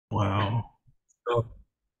Wow. So,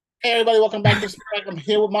 Hey everybody, welcome back to Spec. I'm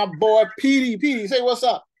here with my boy Petey. Petey, say what's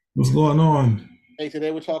up. what's going on? Hey,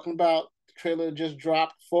 today we're talking about the trailer that just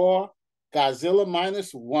dropped for Godzilla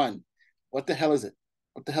minus one. What the hell is it?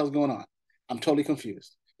 What the hell's going on? I'm totally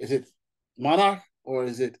confused. Is it Monarch or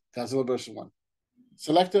is it Godzilla versus one?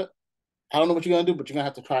 Selector, I don't know what you're gonna do, but you're gonna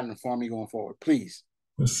have to try and inform me going forward, please.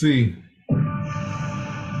 Let's see.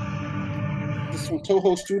 This is from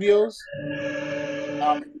Toho Studios.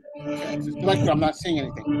 Um, okay, Selector, I'm not seeing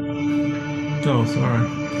anything. Oh, sorry.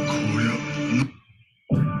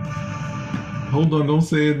 Hold on. Don't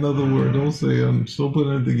say another word. Don't say I'm still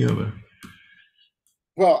putting it together.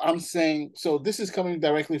 Well, I'm saying so. This is coming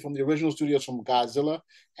directly from the original studios from Godzilla,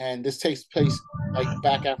 and this takes place like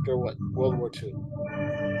back after what World War II.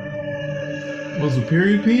 Was a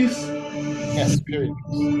period piece? Yes, period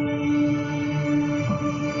piece.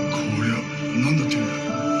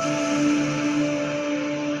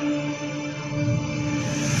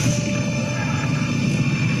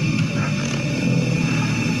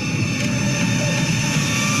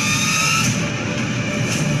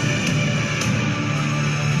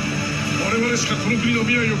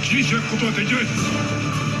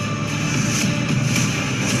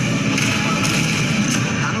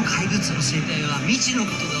 あの怪物の生態は未知の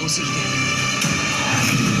ことが多すぎて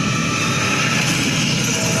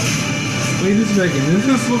Wait a second. Does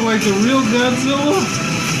this look like the real Godzilla?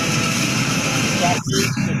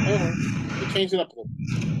 Japanese over. They changed it up a little.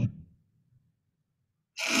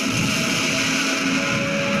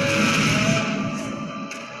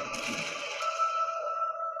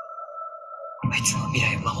 あいつの未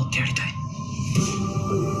来を守ってやりたい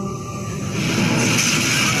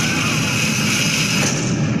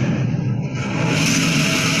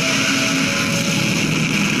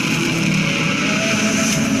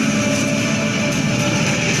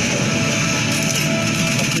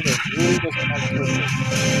Something that really doesn't like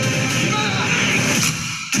Tokyo.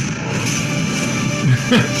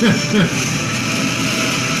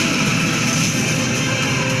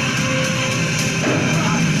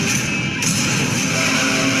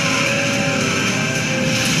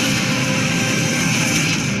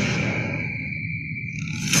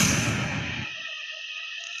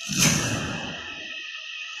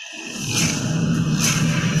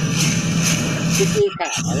 This is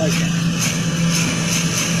hot. I like that.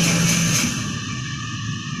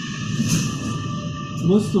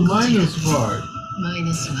 What's the minus part? マイ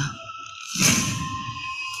ナスは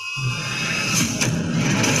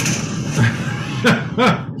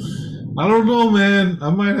I don't know, man. I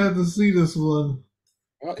might have to see this one.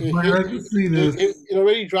 Well, I might have to see this. it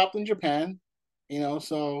already dropped in Japan,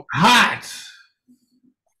 so Hot.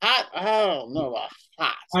 hot. I don't know about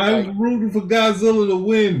hot. Like, I'm rooting for Godzilla to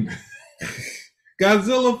win.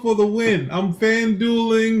 Godzilla for the win. I'm fan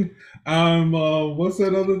dueling. I'm what's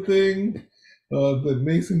that other thing that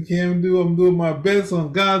Mason can do? I'm doing my best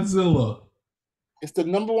on Godzilla. it's the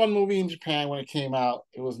number one movie in Japan when it came out.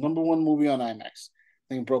 It was number one movie on IMAX.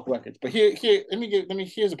 I think it broke records. But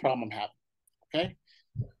here's a problem I'm having. Okay,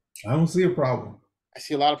 I don't see a problem. I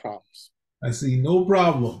see a lot of problems. I see no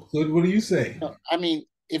problem. What do you say? No, I mean,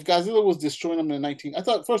 if Godzilla was destroying them in the 19, I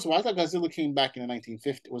thought first of all, I thought Godzilla came back in the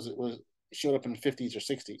 1950s. Was showed up in the 50s or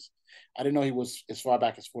 60s. I didn't know he was as far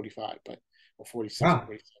back as 45, but or 46 or Ah,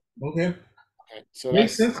 47. okay. Okay, so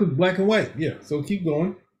Makes that's sense because black and white. Yeah. So keep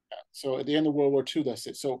going. so at the end of World War II, that's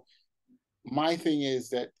it. So my thing is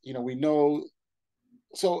that we know.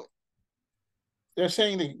 So they're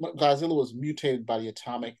saying that Godzilla was mutated by the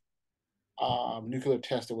atomic nuclear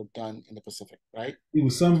tests that were done in the Pacific, right? He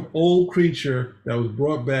was some old creature that was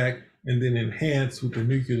brought back and then enhanced with the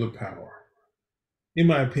nuclear power. In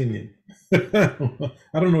my opinion, I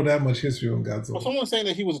don't know that much history on Well, Godzilla. someone's saying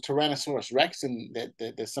that he was a Tyrannosaurus Rex and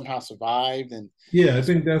that somehow survived and Yeah, I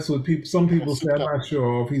think that's what people. Some got people say. souped I'm up. not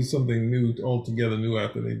sure if he's something new, altogether new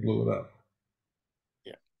after they blew it up.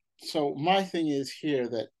 Yeah. So my thing is here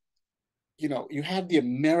that you have the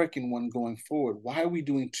American one going forward. Why are we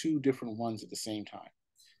doing two different ones at the same time?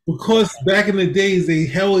 Because back in the days,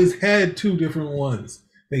 they always had two different ones.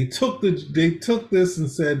 They took this and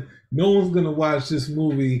said no one's gonna watch this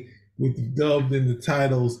movie with dubbed in the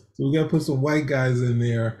titles, so we gotta put some white guys in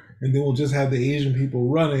there, and then we'll just have the Asian people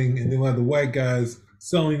running, and then we'll have the white guys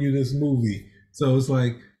selling you this movie. So it's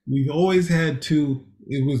like we've always had two.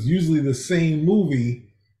 It was usually the same movie,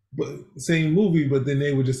 but then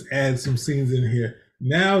they would just add some scenes in here.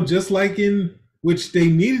 Now, just like in which they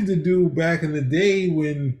needed to do back in the day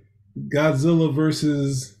when Godzilla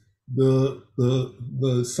versus the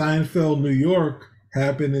Seinfeld New York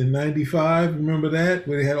happened in '95. Remember that?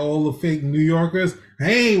 Where they had all the fake New Yorkers.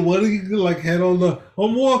 Hey, what are you like? Had all the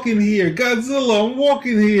I'm walking here, Godzilla. I'm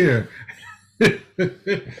walking here.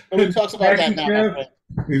 Nobody talks about that now, my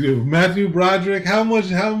friend. Matthew Broderick. How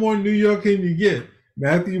more New York can you get?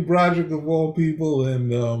 Matthew Broderick of all people,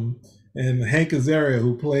 and Hank Azaria,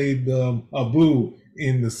 who played Abu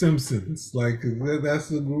in The Simpsons. Like that's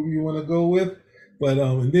the group you want to go with. But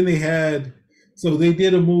and then they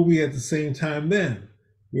did a movie at the same time then,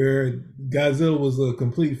 where Godzilla was a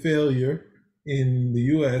complete failure in the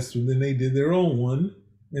U.S. And then they did their own one,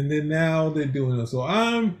 and then now they're doing it. So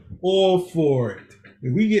I'm all for it.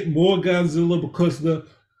 If we get more Godzilla, because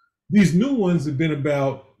these new ones have been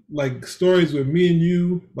about like stories with me and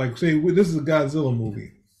you, like say this is a Godzilla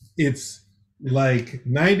movie. It's like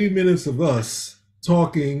 90 minutes of us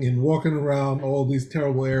talking and walking around all these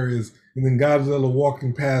terrible areas, and then Godzilla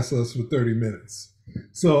walking past us for 30 minutes.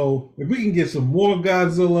 So if we can get some more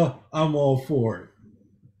Godzilla, I'm all for it.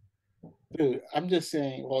 Dude, I'm just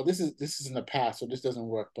saying. Well, this is in the past, so this doesn't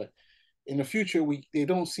work. But in the future, they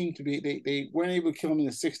don't seem to be. They weren't able to kill him in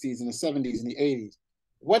the '60s, in the '70s, in the '80s.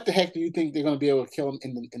 What the heck do you think they're going to be able to kill him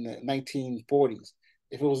in the 1940s?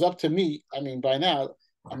 If it was up to me, I mean, by now,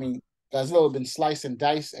 I mean, Godzilla had been sliced and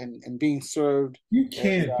diced and being served. You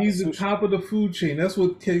can't. He's the top of the food chain. That's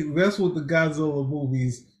what the Godzilla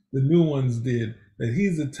movies, the new ones, did. That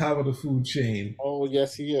he's the top of the food chain. Oh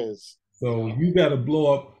yes, he is. So you got to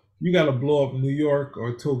blow up. You got to blow up New York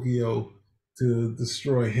or Tokyo to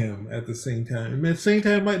destroy him at the same time. And at the same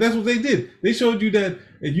time, that's what they did. They showed you that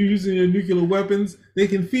if you're using your nuclear weapons, they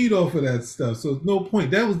can feed off of that stuff. So it's no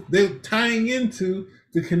point. They're tying into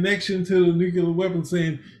the connection to the nuclear weapon,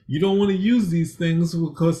 saying you don't want to use these things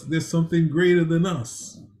because there's something greater than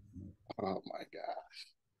us. Oh my gosh.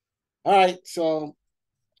 All right, so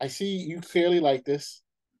I see you clearly like this.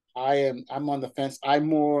 I'm on the fence. I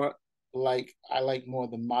like more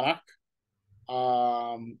the Monarch.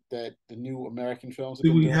 That the new American films.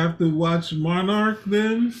 Do we have to watch Monarch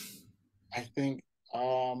then? I think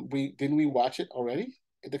we watch it already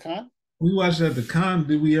at the con? We watched it at the con.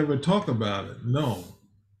 Did we ever talk about it? No.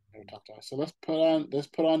 Never talked about it. So let's put on the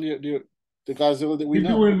Godzilla that we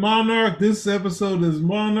know. We're doing Monarch. This episode is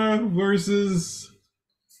Monarch versus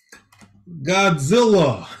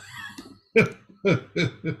Godzilla.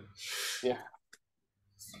 Yeah.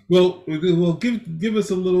 Well, give us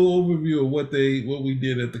a little overview of what we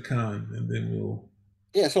did at the con, and then we'll.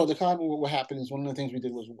 Yeah, so at the con, what happened is one of the things we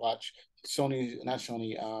did was watch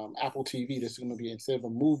Apple TV. This is going to be, instead of a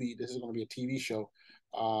movie, this is going to be a TV show,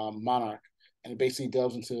 Monarch, and it basically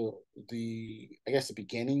delves into the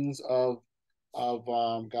beginnings of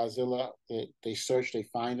Godzilla. They search, they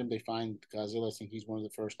find him, they find Godzilla. I think he's one of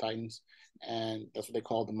the first Titans, and that's what they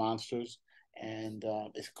call the monsters. And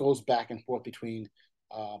it goes back and forth between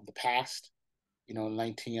the past, I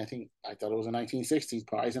thought it was the 1960s,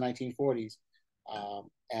 probably the 1940s,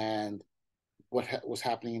 and what was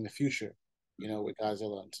happening in the future, with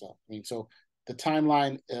Godzilla and stuff. I mean, so the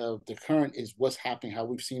timeline of the current is what's happening, how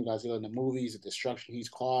we've seen Godzilla in the movies, the destruction he's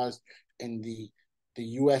caused in the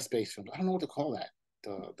U.S. based films. I don't know what to call that.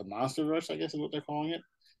 The MonsterVerse, I guess, is what they're calling it.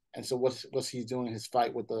 And so what's he doing? His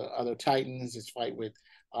fight with the other Titans, his fight with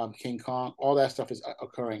King Kong, all that stuff is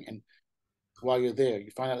occurring. And while you're there,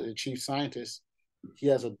 you find out that the chief scientist, he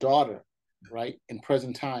has a daughter, right, in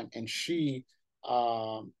present time, and she,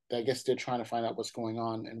 I guess they're trying to find out what's going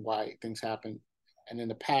on and why things happen. And in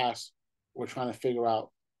the past, we're trying to figure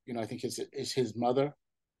out, I think it's his mother,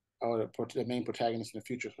 or the main protagonist in the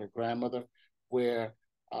future, her grandmother, where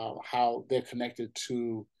how they're connected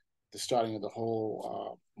to the starting of the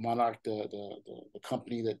whole Monarch, the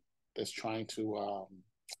company that's trying to,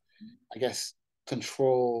 I guess,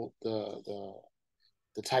 control the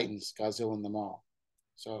Titans, Godzilla and them all.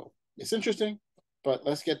 So it's interesting, but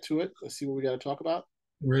let's get to it. Let's see what we got to talk about.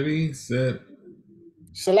 Ready, set,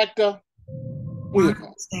 Selecta.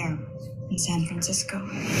 It's there in San Francisco.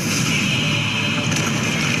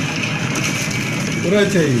 What did I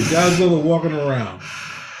tell you? Godzilla walking around.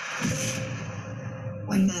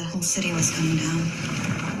 When the whole city was coming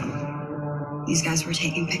down, these guys were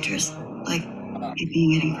taking pictures, like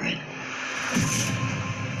being eating bread.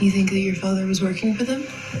 You think that your father was working for them?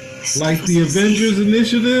 Like the Avengers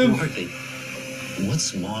Initiative? Marty,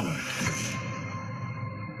 what's Monarch?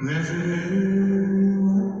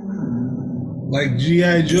 Like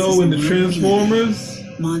G.I. Joe and the Transformers?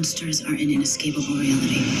 Monsters are an inescapable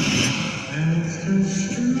reality.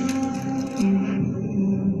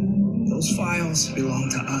 Those files belong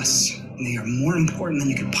to us, and they are more important than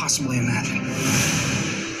you could possibly imagine.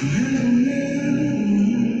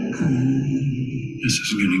 The This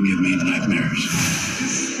is going to give me nightmares.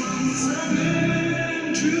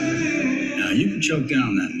 Now, you can choke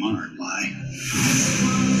down that monarch lie.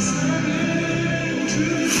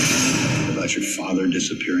 About your father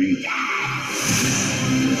disappearing.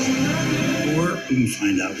 Or we can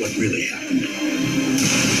find out what really happened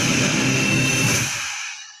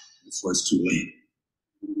before it's too late.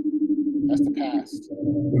 That's the past.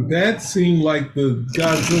 But that seemed like the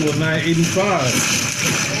Godzilla 985.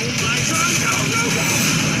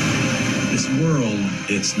 This world,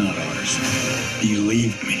 it's not ours.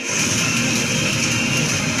 Believe me.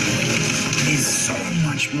 Is so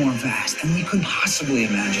much more vast than we could possibly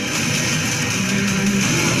imagine.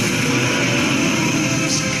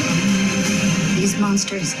 These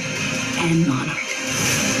monsters and Monarch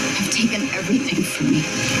have taken everything from me.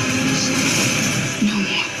 No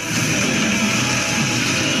more.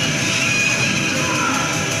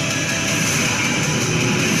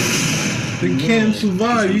 They can't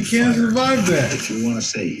survive. You can't survive that. If you want to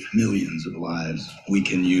save millions of lives, we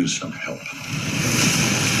can use some help.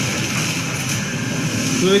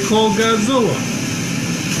 So they called Godzilla.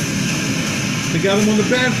 They got him on the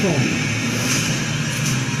bat phone.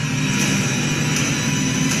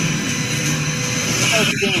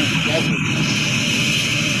 How's it going, Godzilla?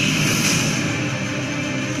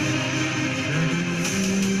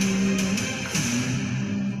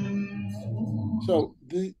 So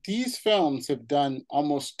these films have done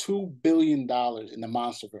almost $2 billion in the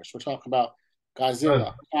MonsterVerse. We're talking about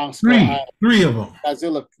Godzilla, Kong Skull Island, Three of them.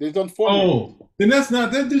 Godzilla. They've done 4 movies. Oh, then that's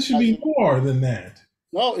not that. This should be more than that.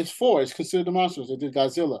 No, it's 4. It's considered the monsters. They did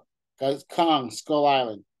Godzilla, Kong Skull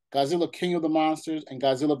Island, Godzilla King of the Monsters, and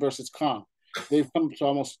Godzilla versus Kong. They've come to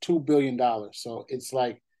almost $2 billion. So it's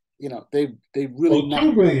like, they really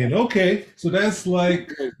 $2 billion. Okay, so that's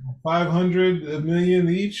like 500 million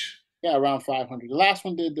each. Yeah, around 500. The last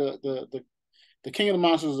one did the King of the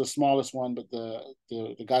Monsters was the smallest one, but the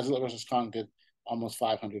Godzilla versus Kong did almost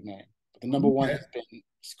 500 million. But the number one has been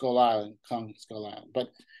Skull Island, Kong Skull Island.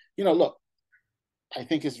 But look, I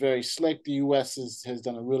think it's very slick. The U.S. has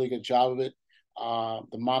done a really good job of it.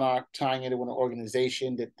 The Monarch tying it with an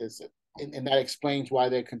organization and that explains why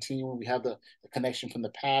they're continuing. We have the connection from the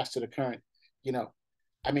past to the current.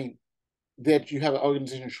 That you have an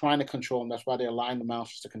organization trying to control them. That's why they're allowing the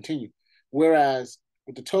monsters to continue. Whereas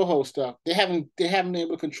with the Toho stuff, they haven't been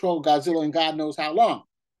able to control Godzilla in God knows how long.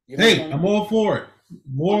 I'm all for it.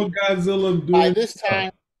 More Godzilla doing. By this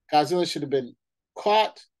time, Godzilla should have been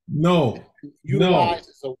caught. Utilized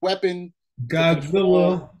as a weapon.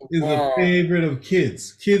 Godzilla is a favorite of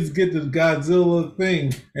kids. Kids get the Godzilla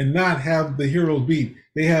thing and not have the hero beat.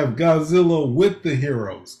 They have Godzilla with the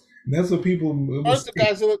heroes. And that's what people. First, the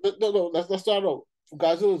Godzilla. No. Let's start over.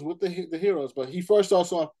 Godzilla's with the heroes, but he first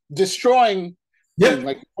also destroying.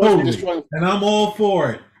 Yep, totally. Destroying. And I'm all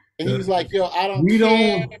for it. And he was like, "Yo, I don't.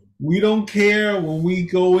 We don't care when we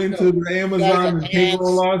go into the Amazon and take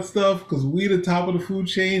all our stuff because we the top of the food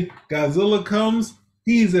chain. Godzilla comes,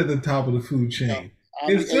 he's at the top of the food chain.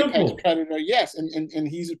 It's simple. Predator, yes, and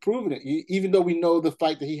he's proven it. Even though we know the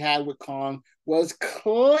fight that he had with Kong was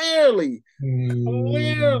clearly. Here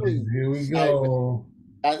we go. Here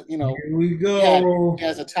we go. He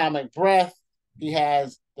has atomic breath. He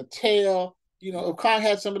has the tail. If Kong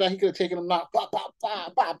had some of that, he could have taken him. Could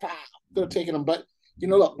have taken him. But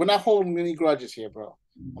look, we're not holding any grudges here, bro.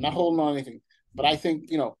 We're not holding on anything. But I think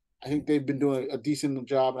they've been doing a decent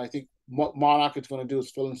job, and I think what Monarch is going to do is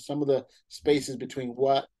fill in some of the spaces between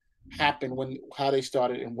what happened how they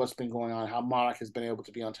started and what's been going on, how Monarch has been able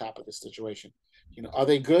to be on top of this situation. Are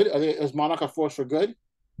they good? Is Monarch a force for good?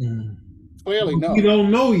 Clearly, no. We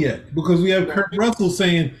don't know yet because we have Kurt Russell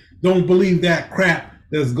saying, "Don't believe that crap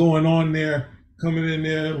that's going on there, coming in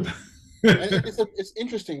there." It's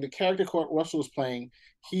interesting. The character Kurt Russell is playing,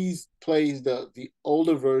 he plays the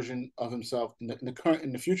older version of himself in the current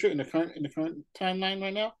timeline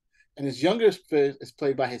right now. And his younger is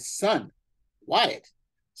played by his son, Wyatt.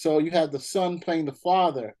 So you have the son playing the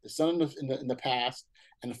father, the son in the past,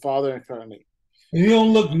 and the father currently. And he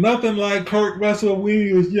don't look nothing like Kurt Russell when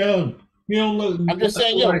he was young. He don't look. I'm just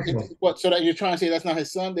saying, so that you're trying to say that's not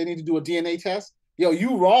his son? They need to do a DNA test? Yo,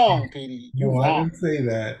 you wrong, Petey. You wrong. I didn't say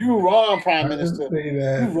that. You wrong, Prime Minister. I didn't say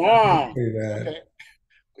that. You wrong. I didn't say that. Okay.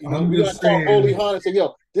 I'm just saying. Holy Hunt and say,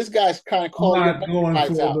 yo, this guy's kind of calling. I'm not going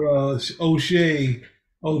for the O'Shea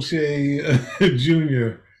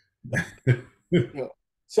Jr.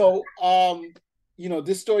 So,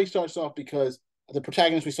 this story starts off because the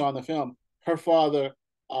protagonist we saw in the film, her father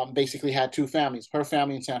basically had 2 families: her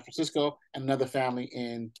family in San Francisco and another family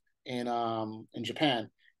in Japan.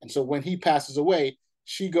 And so when he passes away,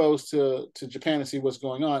 she goes to Japan to see what's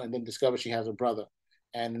going on, and then discovers she has a brother.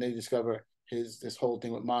 and then they discover this whole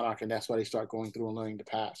thing with Monarch, and that's why they start going through and learning the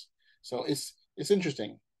past. So it's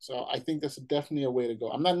interesting. So I think that's definitely a way to go.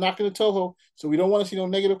 I'm not knocking the Toho, so we don't want to see no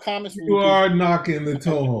negative comments. You are knocking the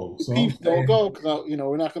Toho. So peeps, don't go, because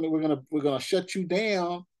we're gonna shut you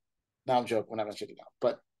down. No, I'm joking. We're not gonna shut you down.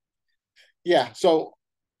 But yeah, so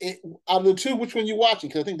out of the two, which one you watching?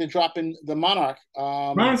 Because I think they're dropping the Monarch.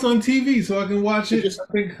 Monarch's on TV, so I can watch it.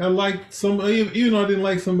 I think I like some, even though I didn't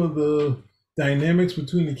like some of the dynamics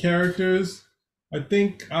between the characters. I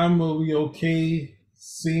think I'm gonna be okay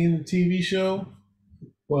seeing the TV show,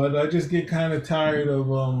 but I just get kind of tired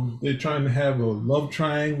of they're trying to have love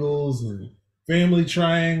triangles and family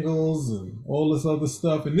triangles and all this other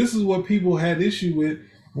stuff. And this is what people had issue with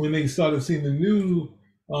when they started seeing the new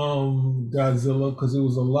Godzilla, because it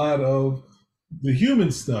was a lot of the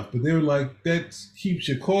human stuff, but they were like, that keeps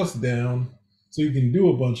your cost down so you can do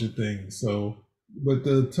a bunch of things. So, but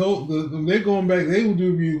they're going back, they will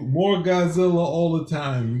do you more Godzilla all the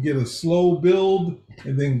time. You get a slow build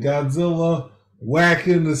and then Godzilla whack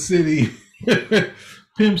in the city,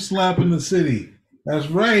 pimp slap in the city. That's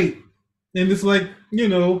right. And it's like,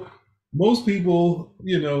 most people,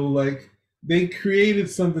 like they created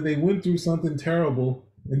something, they went through something terrible,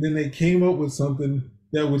 and then they came up with something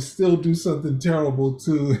that would still do something terrible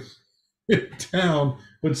to town.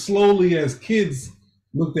 But slowly, as kids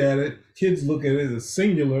look at it as a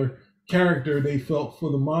singular character they felt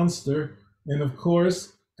for the monster. And of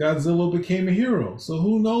course, Godzilla became a hero. So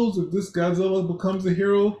who knows if this Godzilla becomes a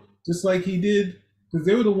hero just like he did? Because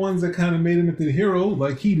they were the ones that kind of made him into the hero.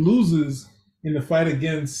 Like, he loses in the fight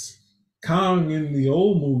against Kong in the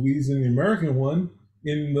old movies, in the American one.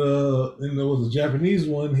 In the Japanese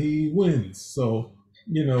one, he wins. So,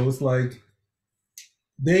 it's like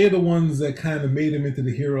they're the ones that kind of made him into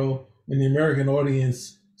the hero, and the American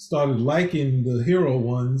audience started liking the hero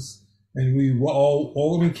ones, and we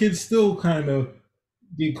were kids still kind of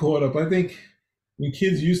get caught up. I think when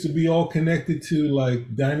kids used to be all connected to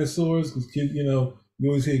like dinosaurs, because kids, you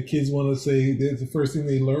always hear kids want to say the first thing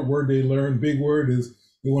they learn, big word, is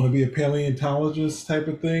they want to be a paleontologist type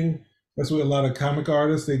of thing. That's where a lot of comic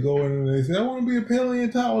artists, they go in and they say, I want to be a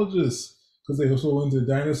paleontologist, because they were so into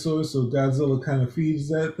dinosaurs. So Godzilla kind of feeds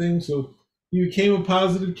that thing. So he became a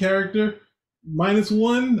positive character.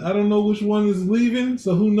 -1, I don't know which one is leaving.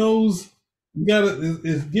 So who knows?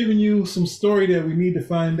 It's giving you some story that we need to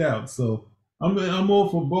find out. So I'm all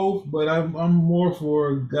for both, but I'm more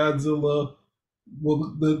for Godzilla.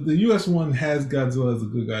 Well, the US one has Godzilla as a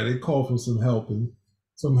good guy. They call for some help, and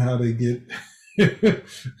somehow they get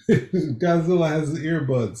Godzilla has the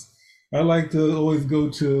earbuds. I like to always go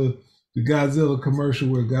to the Godzilla commercial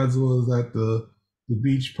where Godzilla is at the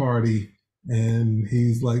beach party and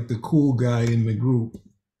he's like the cool guy in the group.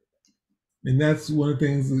 And that's one of the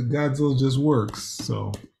things that Godzilla just works.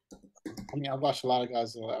 So I mean, I watched a lot of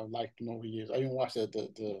Godzilla. I've liked them over years. I even watched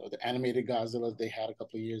the animated Godzilla they had a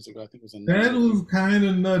couple of years ago. I think it was that was kind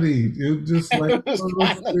of nutty. It was just like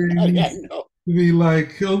nutty, I know. To be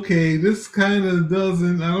like, okay, this kind of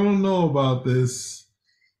doesn't. I don't know about this.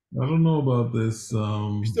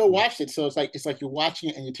 You still watched it, so it's like you're watching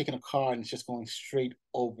it and you're taking a car and it's just going straight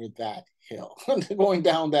over that hill, going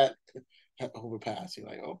down that overpass. You're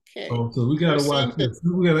like, okay. Oh, so we gotta watch this.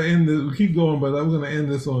 We gotta end this. We keep going, but I'm gonna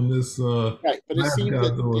end this on this. Right, but it seems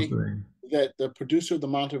that the producer of the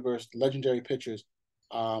Monsterverse, Legendary Pictures,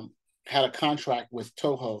 had a contract with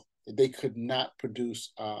Toho that they could not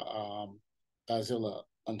produce Godzilla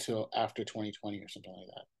until after 2020 or something like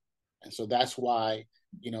that. And so that's why,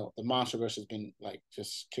 the Monsterverse has been like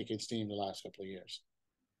just kicking steam the last couple of years.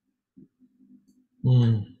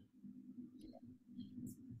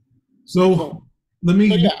 So let me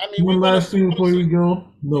one last thing before we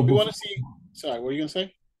go. No, we want to see. Sorry, what are you gonna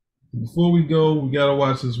say? Before we go, we gotta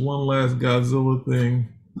watch this one last Godzilla thing.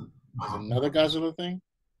 There's another Godzilla thing?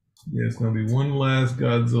 Yeah, it's gonna be one last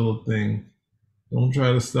Godzilla thing. Don't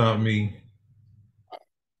try to stop me.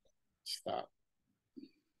 Stop.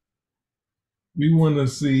 We want to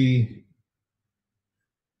see.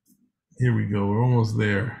 Here we go. We're almost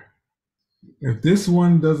there. If this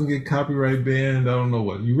one doesn't get copyright banned, I don't know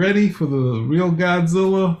what. You ready for the real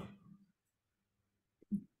Godzilla?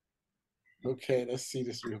 Okay, let's see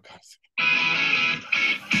this real Godzilla.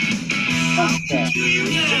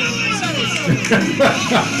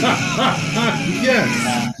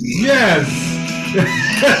 Yes.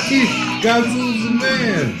 Godzilla's a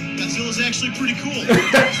man. Godzilla's actually pretty cool.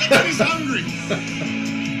 He's hungry.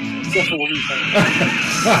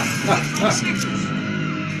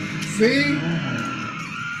 See?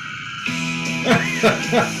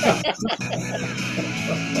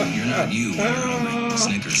 You're not you when you're hungry.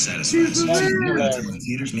 Snickers satisfies. In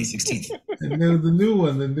theaters May 16th. And there's the new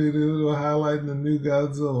one, they were highlighting the new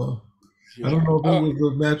Godzilla. Yeah. I don't know if it was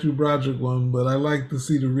the Matthew Broderick one, but I like to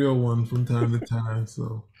see the real one from time to time.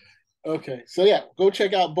 So Okay, so yeah, go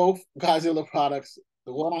check out both Godzilla products,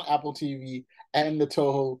 the one on Apple TV and the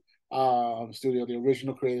Toho studio, the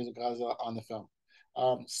original creators of Godzilla on the film.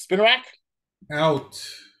 Spin rack. out.